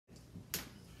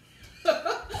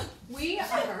We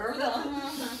are the...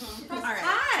 All right.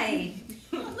 Hi.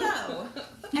 Hello.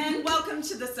 And welcome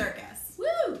to the circus.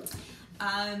 Woo.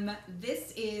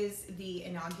 This is the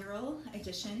inaugural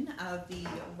edition of the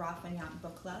Roi Fainéant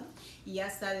book club.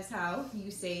 Yes, that is how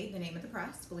you say the name of the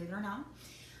press, believe it or not.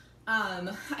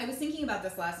 I was thinking about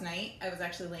this last night. I was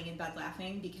actually laying in bed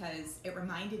laughing because it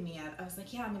reminded me of, I was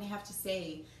like, yeah, I'm going to have to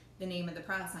say the name of the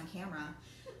press on camera,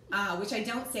 which I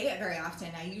don't say it very often.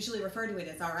 I usually refer to it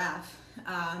as RF.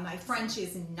 My French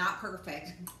is not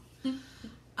perfect. But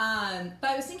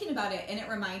I was thinking about it, and it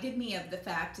reminded me of the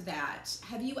fact that,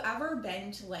 have you ever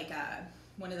been to like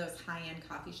one of those high-end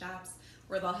coffee shops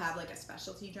where they'll have like a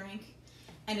specialty drink,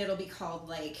 and it'll be called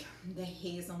like the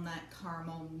hazelnut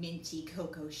caramel minty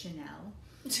cocoa Chanel,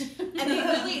 and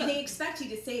they expect you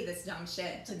to say this dumb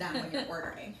shit to them when you're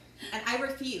ordering, and I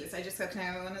refuse. I just go, can I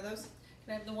have one of those?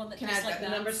 Can I have the one that Can tastes I have like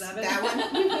the number 7? That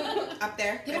one up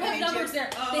there. They don't have numbers there.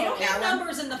 Oh, they don't have that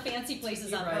numbers in the fancy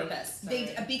places on purpose.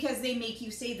 Because they make you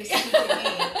say the stupid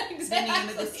name, Exactly. the name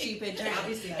of the stupid drink.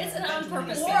 Obviously, It's an on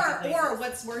purpose. Or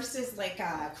what's worse is like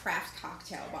a craft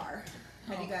cocktail bar.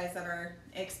 Have you guys ever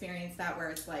experienced that where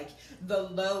it's like the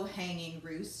low-hanging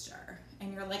rooster,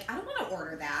 and you're like, I don't want to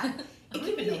order that. I don't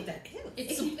even know what that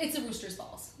is. It's a rooster's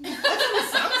balls. That's what it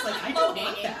sounds like. I don't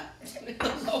want that.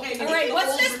 All right,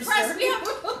 what's this press?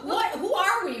 Who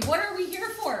are we? What are we here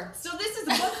for? So this is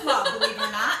a book club, believe it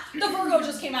or not. The Virgo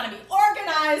just came out of me.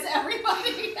 Organize,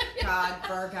 everybody. God,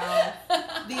 Virgo.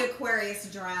 The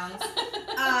Aquarius drowns.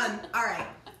 All right.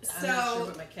 I'm not sure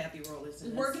what my Cappy role is in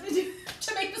this. We're going to do...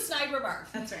 To make the snide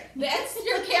remark. That's right. That's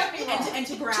your cappy roll. And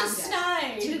to ground to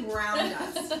snide. To ground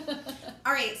us.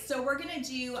 All right, so we're going to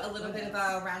do a little bit of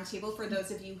a roundtable for those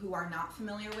of you who are not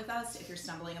familiar with us. If you're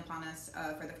stumbling upon us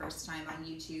for the first time on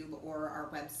YouTube or our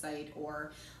website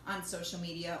or on social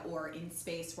media or in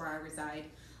space where I reside,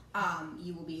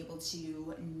 you will be able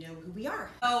to know who we are.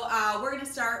 So we're going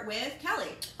to start with Kelly.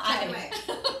 Take it away.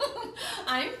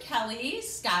 I'm Kelly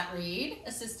Scott Reed,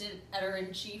 Assistant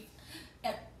Editor-in-Chief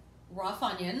at Roi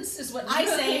Fainéant, is what I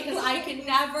say because I can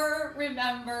never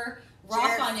remember Roi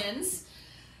Fainéant.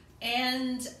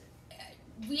 And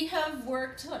we have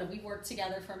worked, we've worked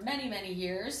together for many, many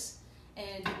years.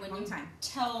 And when you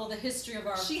tell the history of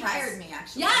our She press, hired me,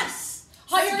 actually. Yes!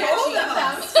 Hired both of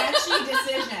them. Sketchy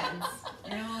decisions.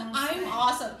 I'm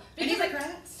awesome. Any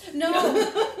regrets? No.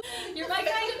 You're my kind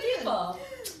of people.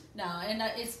 No, and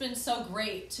it's been so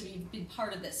great to be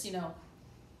part of this, you know,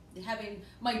 having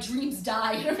my dreams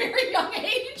die at a very young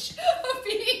age of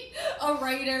being a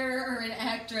writer or an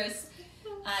actress.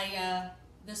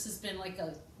 This has been like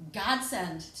a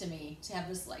godsend to me to have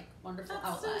this like wonderful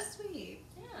outlet. That's so sweet.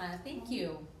 Yeah, thank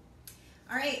you.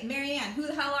 All right, Marianne, who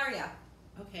the hell are you?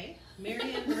 Okay,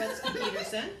 Marianne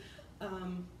Peterson.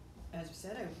 As you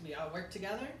said, we all work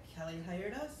together. Kelly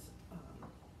hired us. I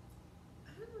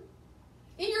don't know.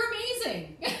 And you're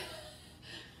amazing.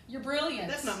 You're brilliant.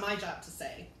 That's not my job to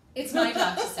say. It's my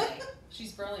job to say.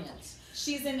 She's brilliant.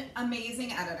 She's an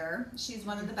amazing editor. She's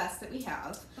one of the best that we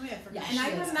have. Oh yeah, for And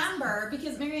I remember,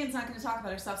 because Marianne's not going to talk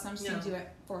about herself, so I'm just going to do it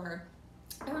for her.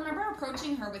 I remember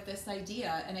approaching her with this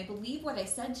idea, and I believe what I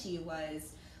said to you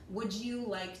was, would you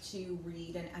like to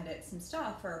read and edit some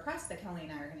stuff for a press that Kelly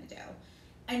and I are going to do?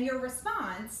 And your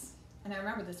response, and I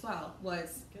remember this well,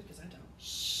 was, good, because I don't.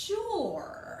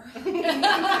 Sure. Yeah,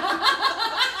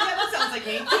 that sounds like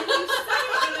me. And you said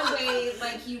it in a way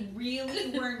like you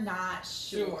really were not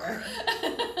sure.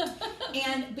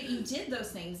 But you did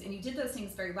those things, and you did those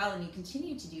things very well, and you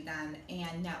continue to do them,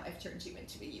 and now I've turned you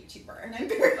into a YouTuber, and I'm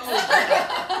very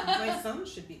My son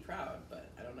should be proud,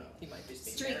 but I don't know. He might just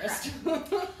be embarrassed.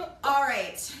 All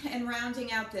right, and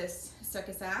rounding out this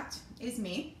circus act is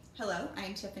me. Hello,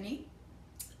 I'm Tiffany.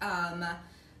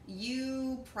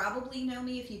 You probably know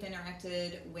me if you've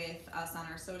interacted with us on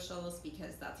our socials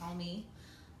because that's all me.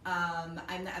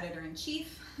 I'm the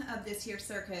editor-in-chief of this here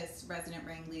circus, resident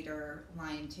ringleader,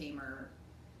 lion tamer,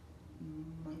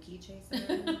 monkey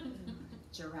chaser,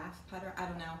 giraffe putter, I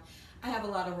don't know. I have a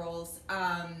lot of roles,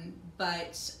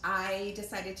 but I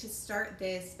decided to start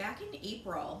this back in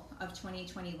April of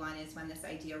 2021 is when this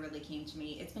idea really came to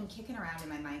me. It's been kicking around in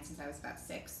my mind since I was about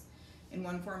 6 in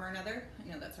one form or another. I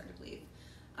know that's hard to believe.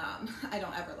 I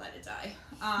don't ever let it die.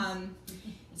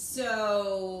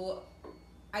 So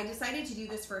I decided to do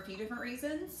this for a few different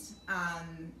reasons,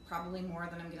 probably more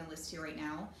than I'm going to list here right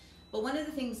now. But one of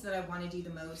the things that I want to do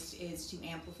the most is to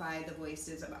amplify the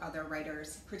voices of other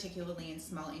writers, particularly in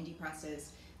small indie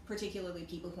presses, particularly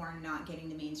people who are not getting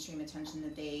the mainstream attention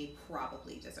that they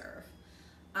probably deserve.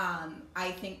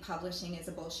 I think publishing is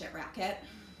a bullshit racket.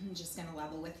 I'm just going to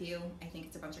level with you. I think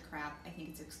it's a bunch of crap. I think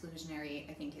it's exclusionary.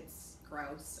 I think it's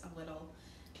gross a little.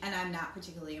 And I'm not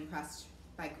particularly impressed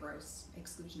by gross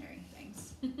exclusionary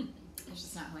things. It's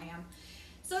just not who I am.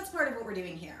 So that's part of what we're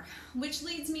doing here, which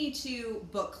leads me to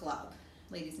book club,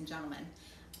 ladies and gentlemen.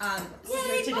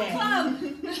 Yay, today. book club!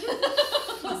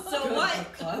 So Good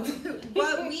book club.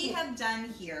 what we have done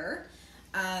here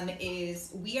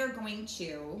is we are going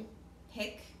to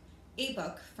pick a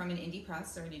book from an indie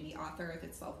press or an indie author, if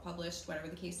it's self-published, whatever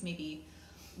the case may be.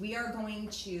 We are going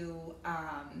to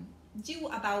do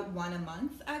about one a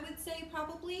month, I would say,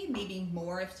 probably. Maybe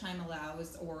more if time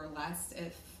allows, or less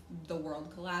if the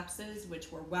world collapses,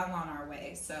 which we're well on our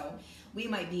way. So we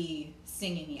might be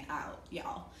singing it out,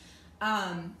 y'all.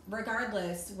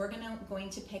 Regardless, we're going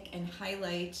to pick and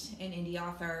highlight an indie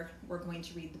author. We're going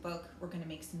to read the book. We're going to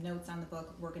make some notes on the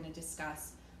book. We're going to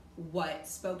discuss what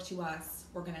spoke to us.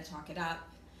 We're going to talk it up.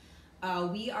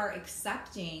 We are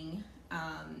accepting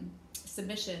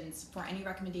submissions for any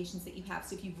recommendations that you have.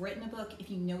 So if you've written a book, if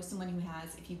you know someone who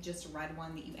has, if you've just read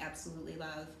one that you absolutely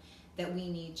love, that we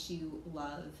need to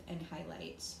love and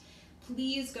highlight,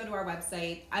 please go to our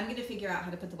website. I'm going to figure out how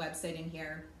to put the website in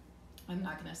here. I'm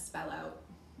not going to spell out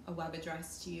a web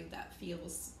address to you that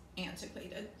feels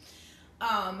antiquated.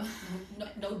 No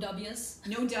W's.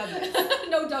 No W's.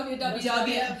 No www.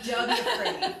 W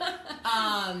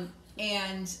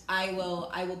and I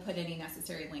will put any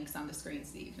necessary links on the screen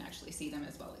so that you can actually see them,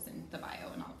 as well as in the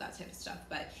bio and all of that type of stuff.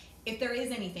 But if there is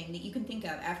anything that you can think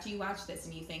of after you watch this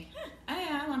and you think,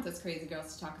 I want those crazy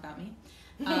girls to talk about me,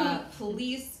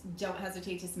 please don't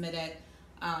hesitate to submit it.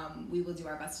 We will do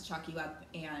our best to chalk you up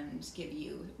and give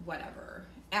you whatever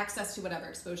access to whatever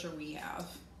exposure we have,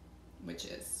 which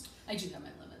is... I do have my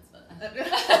limits, but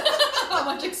how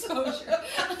much exposure?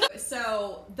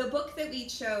 So the book that we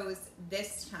chose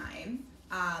this time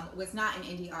was not an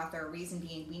indie author. Reason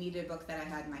being, we needed a book that I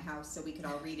had in my house so we could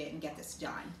all read it and get this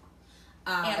done.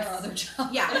 And our other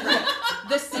jobs. Yeah, right.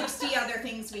 The 60 other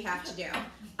things we have to do.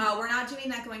 We're not doing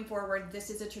that going forward. This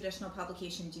is a traditional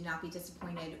publication. Do not be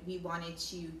disappointed. We wanted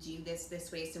to do this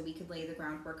way so we could lay the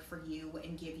groundwork for you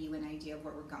and give you an idea of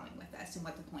where we're going with this and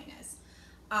what the point is.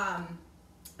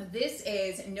 This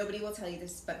is Nobody Will Tell You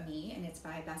This But Me, and it's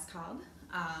by Bess Kalb.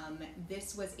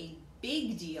 This was a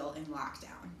big deal in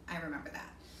lockdown. I remember that.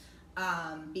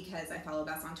 Because I follow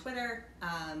Bess on Twitter.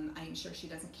 I'm sure she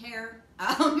doesn't care,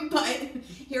 but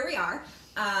here we are.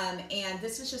 And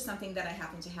this was just something that I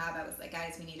happened to have. I was like,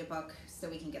 guys, we need a book so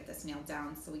we can get this nailed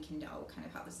down, so we can know kind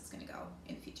of how this is going to go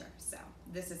in the future. So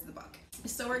this is the book.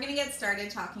 So we're going to get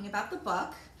started talking about the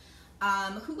book.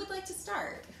 Who would like to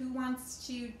start? Who wants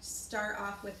to start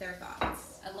off with their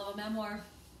thoughts? I love a memoir.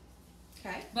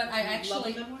 Okay. But I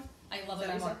actually... Love a memoir? I love Is a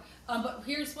that memoir. But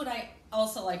here's what I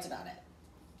also liked about it.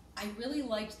 I really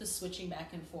liked the switching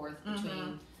back and forth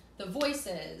between the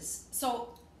voices. So,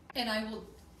 and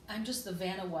I'm just the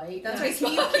Vanna White. That's right.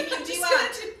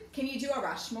 Can you do a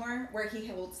Rushmore where he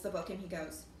holds the book and he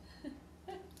goes,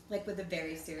 like, with a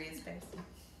very serious face?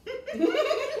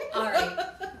 All right.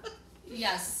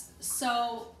 Yes.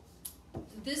 So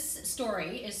this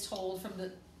story is told from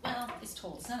the, it's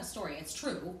told. It's not a story. It's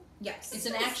true. Yes. It's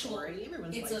an actual story.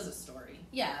 Everyone likes a story.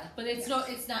 Yeah, but it's Yes.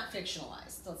 it's not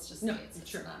fictionalized. Let's just say it's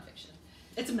sure. nonfiction.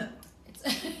 It's a memoir.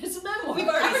 It's a memoir. We've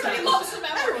already Everybody established loves that. a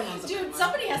memoir. Everyone loves a Dude, memoir.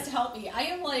 somebody has to help me. I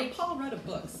am like Paul Rudd of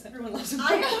books. Everyone loves a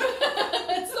memoir.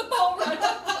 it's the Paul Rudd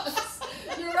of books.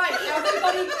 You're right.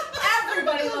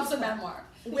 Everybody loves a memoir.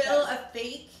 Will a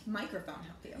fake microphone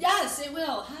help you? Yes, it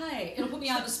will. Hi. It'll put me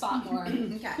on the spot more.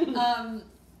 Okay.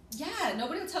 Yeah,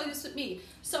 nobody will tell you this but me.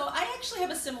 So I actually have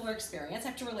a similar experience. I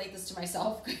have to relate this to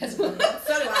myself because So do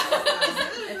I.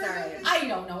 It's alright. I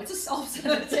don't know. It's a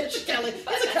self-centered pitch. Kelly.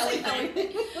 It's a Kelly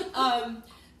thing.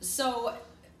 So, what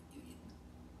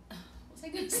was I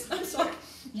going to say? I'm sorry.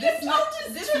 This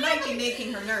might be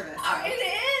making her nervous. It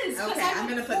is. Okay, I'm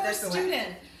going to put this away.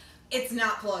 Student. It's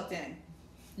not plugged in.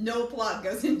 No plug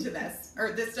goes into this.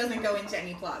 Or this doesn't go into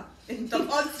any plug. The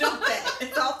plugs don't fit.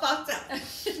 It's all fucked up.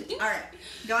 Alright,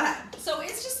 go ahead. So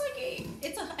it's just like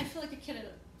I feel like a kid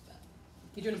at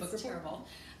You doing a book It's report? terrible.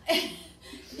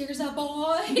 There's a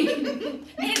boy, and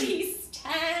he's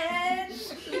 10.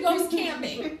 He goes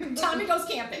camping. Tommy goes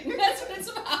camping. That's what it's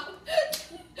about.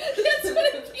 That's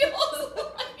what it feels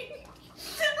like.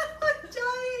 I'm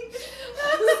dying.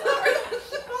 I'm sorry.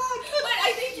 But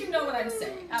I think you know what I'm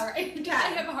saying. All right. Okay. I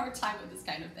have a hard time with this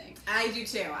kind of thing. I do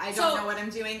too. I don't know what I'm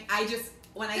doing.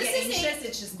 When I get anxious,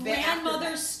 it's just bit after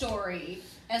grandmother's bit. story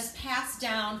as passed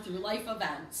down through life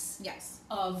events Yes.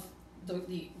 of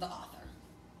the author.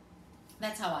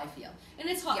 That's how I feel. And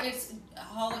it's Yes.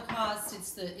 Holocaust.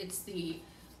 It's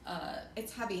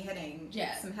heavy hitting.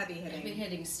 Yeah. Some heavy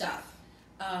hitting. Stuff.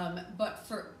 But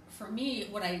for me,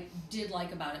 what I did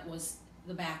like about it was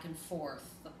the back and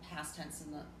forth, the past tense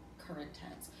and the current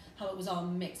tense, how it was all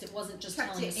mixed. It wasn't just Kept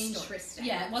telling a it story. interesting.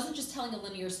 Yeah, it wasn't just telling a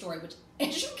linear story, which,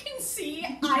 as you can see,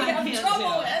 I have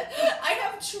trouble with. I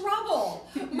have trouble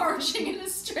marching in a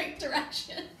straight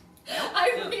direction.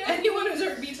 Anyone who's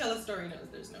heard me tell a story knows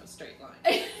there's no straight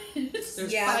line. There's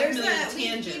 5 million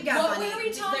tangents. We've got What were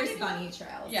we talking There's about? bunny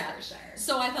trails, Yeah. for sure.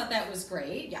 So I thought that was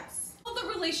great. Yes. Well, the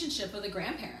relationship of the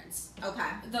grandparents, Okay.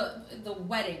 the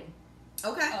wedding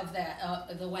Okay. of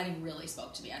that, the wedding really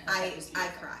spoke to me. I thought that was I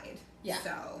beautiful. cried. Yeah.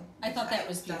 So I thought that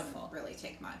was beautiful. Doesn't really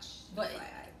take much. But,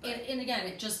 FYI, and again,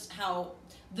 it just how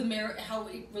how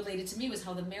it related to me was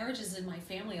how the marriages in my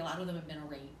family, a lot of them have been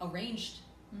arranged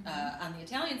on the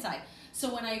Italian side.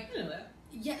 So when I know that.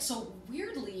 Yeah, so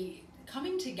weirdly,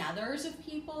 coming together as of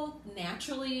people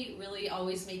naturally really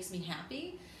always makes me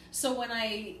happy. So when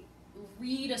I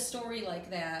read a story like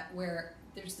that where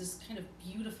there's this kind of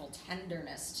beautiful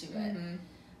tenderness to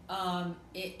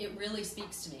it, it really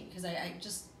speaks to me because I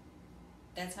just,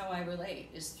 that's how I relate,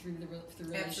 is through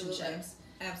relationships.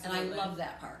 Absolutely. And I love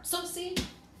that part. So see,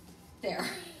 there.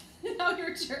 Now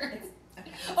your turn.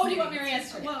 Okay. Oh, do you want me to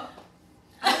answer? Well,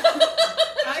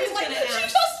 I was like, gonna she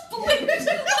ask. just blinked like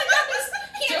I was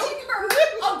handing her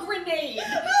a grenade.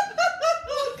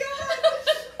 Oh God!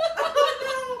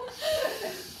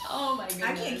 Oh Oh my goodness. no!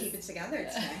 I can't keep it together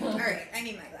today. All right, I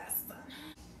need my glasses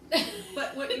on.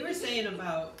 but what you were saying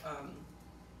about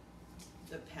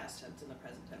the past tense and the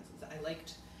present tenses, I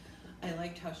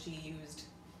liked how she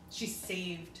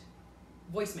saved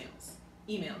voicemails,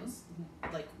 emails,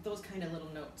 like those kind of little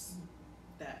notes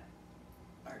that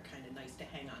are kind of nice to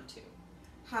hang on to.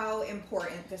 How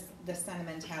important the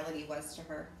sentimentality was to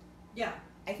her. Yeah.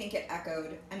 I think it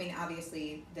echoed, I mean,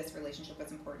 obviously this relationship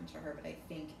was important to her, but I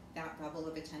think that level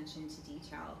of attention to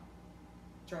detail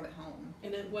drove it home.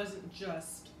 And it wasn't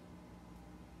just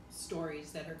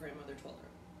stories that her grandmother told her.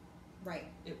 Right.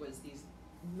 It was these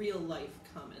real life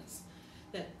comments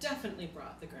that definitely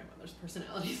brought the grandmother's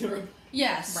personality through.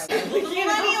 Yes. Right. Well, the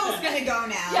millennial's gonna go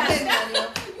now.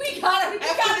 Yes. We got it.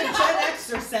 After the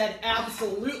Gen Xer said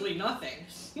absolutely nothing.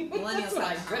 Millennials That's what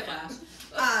I have read.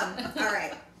 flash. All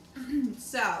right.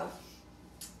 So,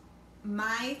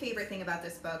 my favorite thing about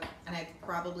this book, and I've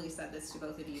probably said this to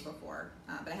both of you before,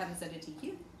 but I haven't said it to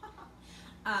you.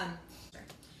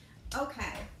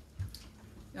 Okay.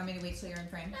 You want me to wait till you're in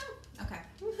frame? No. Okay.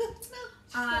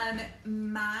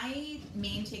 My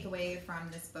main takeaway from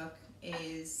this book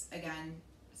is, again,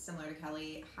 similar to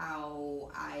Kelly, how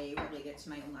I relate it to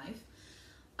my own life.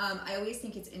 I always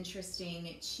think it's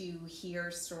interesting to hear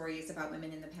stories about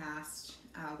women in the past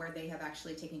where they have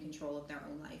actually taken control of their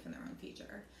own life and their own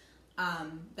future.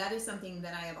 That is something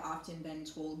that I have often been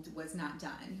told was not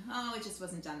done. Oh, it just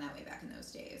wasn't done that way back in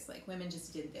those days. Like, women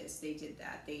just did this, they did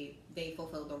that, they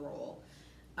fulfilled a role,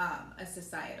 a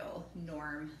societal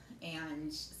norm, and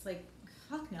it's like,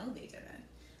 fuck no, they didn't.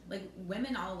 Like,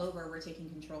 women all over were taking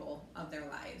control of their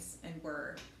lives and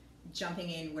were jumping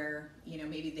in where, you know,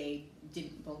 maybe they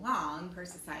didn't belong per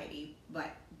society, but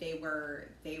they were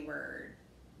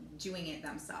doing it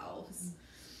themselves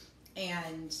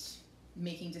and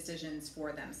making decisions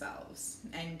for themselves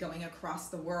and going across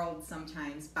the world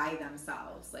sometimes by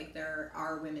themselves. Like, there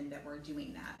are women that were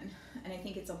doing that, and I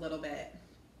think it's a little bit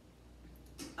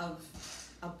of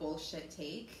a bullshit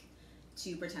take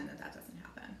to pretend that doesn't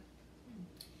happen.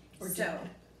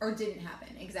 Or didn't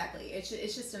happen, exactly. It's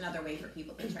just another way for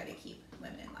people to try to keep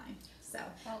women in line. So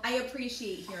I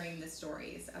appreciate hearing the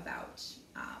stories about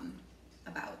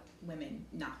women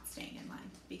not staying in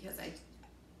line, because I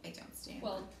don't stay in line.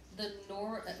 Well,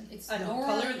 it's I don't Nora.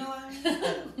 color in the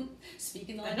line.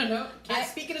 Speaking the I line. don't know. Can't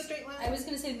speak in a straight line. I was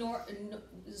going to say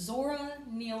Zora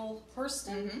Neale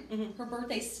Hurston. Mm-hmm. Her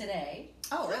birthday's today.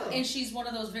 Oh, really? And she's one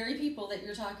of those very people that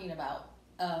you're talking about.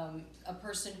 A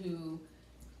person who,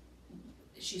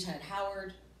 she attended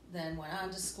Howard, then went on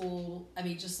to school. I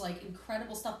mean, just like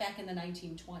incredible stuff back in the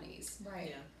 1920s.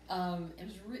 Right. Yeah. It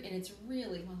was and it's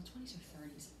really, well, 20s or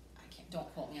 30s.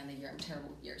 Don't quote me on the year. I'm terrible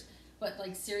with years. But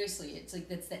like, seriously, it's like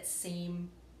that's that same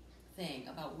thing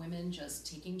about women just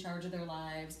taking charge of their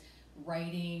lives,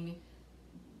 writing,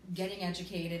 getting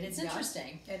educated. It's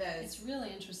interesting. It is. It's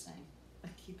really interesting. I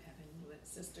keep having lit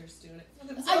sisters doing it. I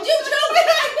do too.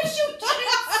 I wish you didn't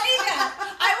say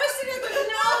that. I was sitting there,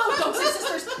 no, don't say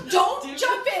sisters. Don't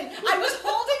jump in. I was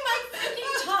holding my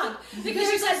freaking tongue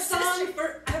because you said song sister.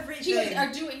 for everything. She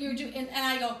goes, you're doing, and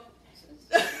I go.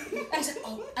 I said,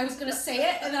 oh, I was gonna say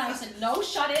it, and then I said, no,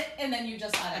 shut it, and then you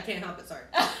just said it. I can't help it. Sorry.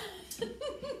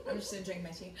 I'm just gonna drink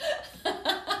my tea.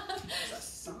 There's a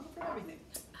song for everything.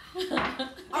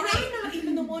 I'm not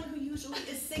even the one who usually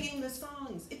is singing the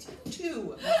songs. It's you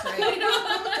two. That's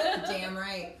right. Damn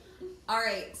All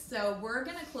right, so we're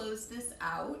gonna close this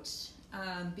out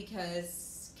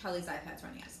because Kelly's iPad's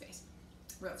running out of space.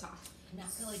 Real talk. Not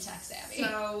really tech savvy.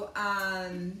 So,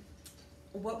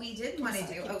 what we did want to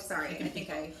do. Oh, sorry. I think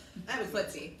I was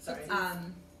footsie. Sorry.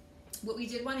 What we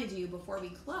did want to do before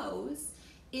we close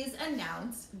is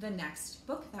announce the next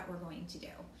book that we're going to do.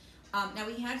 Now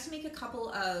we had to make a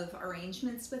couple of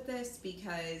arrangements with this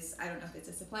because I don't know if it's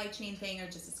a supply chain thing or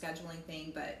just a scheduling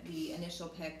thing, but the initial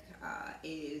pick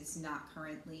is not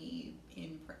currently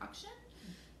in production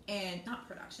and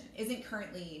isn't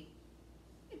currently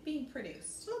being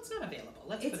produced. Well, it's not available.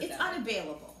 Let's put it It's that way.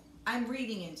 unavailable. I'm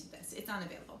reading into this. It's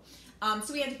unavailable.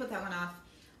 So we had to put that one off.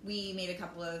 We made a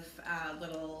couple of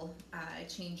little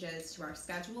changes to our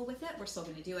schedule with it. We're still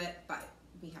going to do it, but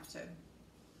we have to.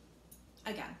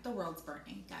 Again, the world's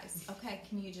burning, guys. Okay,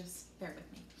 can you just bear with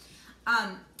me?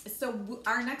 So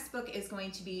our next book is going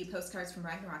to be Postcards from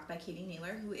Ragnarok by Katie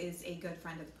Naylor, who is a good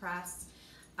friend of the press.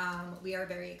 We are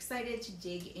very excited to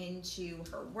dig into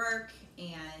her work,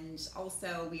 and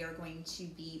also we are going to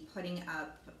be putting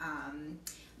up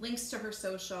links to her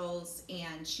socials,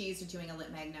 and she's doing a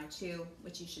lit mag now too,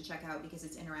 which you should check out because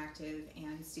it's interactive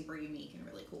and super unique and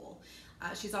really cool.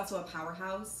 She's also a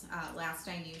powerhouse. Last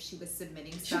I knew, she was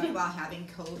submitting stuff while having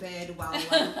COVID, while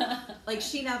like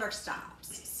she never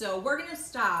stops. So we're gonna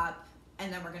stop,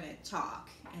 and then we're gonna talk,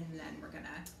 and then we're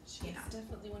gonna, She's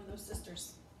definitely one of those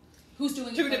sisters. Who's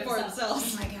doing it for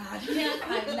themselves. Oh my god. Can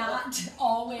I not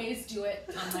always do it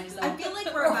on myself? I feel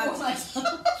like we're Or about for to.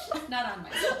 myself. Not on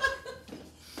myself.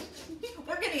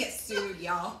 We're gonna get sued,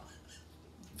 y'all.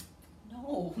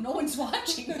 No, no one's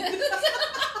watching this.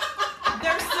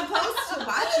 They're supposed to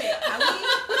watch it, Kelly.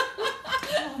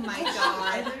 Oh my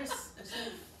god. There's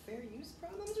some fair use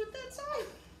problems with that song.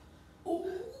 Ooh.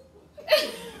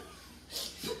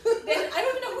 And I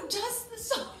don't even know who does the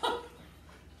song.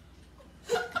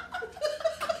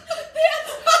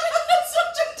 That's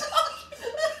such a talk.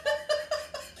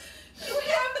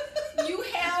 You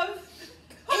have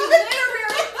a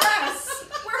literary press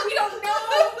where we don't know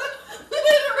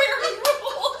literary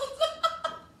rules.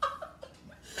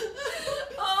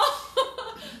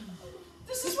 Oh,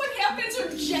 this is what happens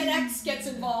when Gen X gets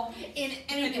involved in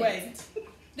anything. Anyway.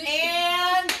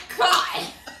 And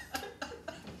cut.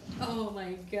 Oh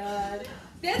my god.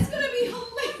 That's gonna be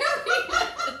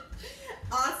hilarious.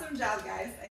 Awesome job, guys.